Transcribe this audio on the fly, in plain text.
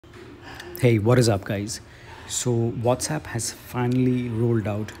Hey, what is up, guys? So, WhatsApp has finally rolled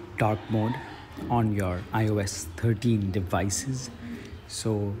out dark mode on your iOS 13 devices.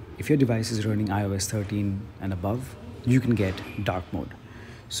 So, if your device is running iOS 13 and above, you can get dark mode.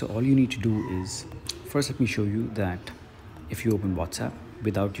 So, all you need to do is first let me show you that if you open WhatsApp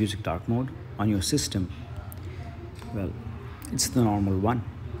without using dark mode on your system, well, it's the normal one.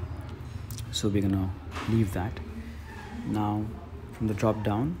 So, we're gonna leave that. Now, from the drop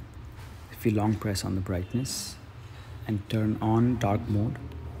down, if we long press on the brightness and turn on dark mode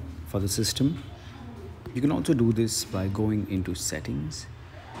for the system, you can also do this by going into settings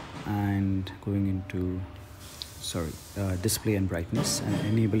and going into display and brightness and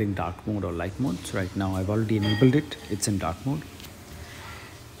enabling dark mode or light mode. So right now I've already enabled it, it's in dark mode.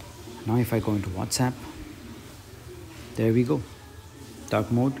 Now if I go into WhatsApp, there we go,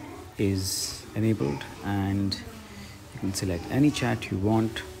 dark mode is enabled and you can select any chat you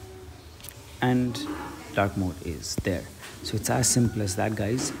want and dark mode is there. So it's as simple as that,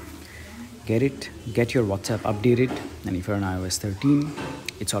 guys. Get your WhatsApp updated, and if you're on iOS 13,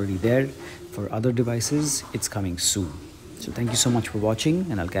 it's already there. For other devices, it's coming soon. So thank you so much for watching,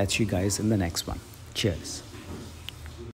 and I'll catch you guys in the next one. Cheers.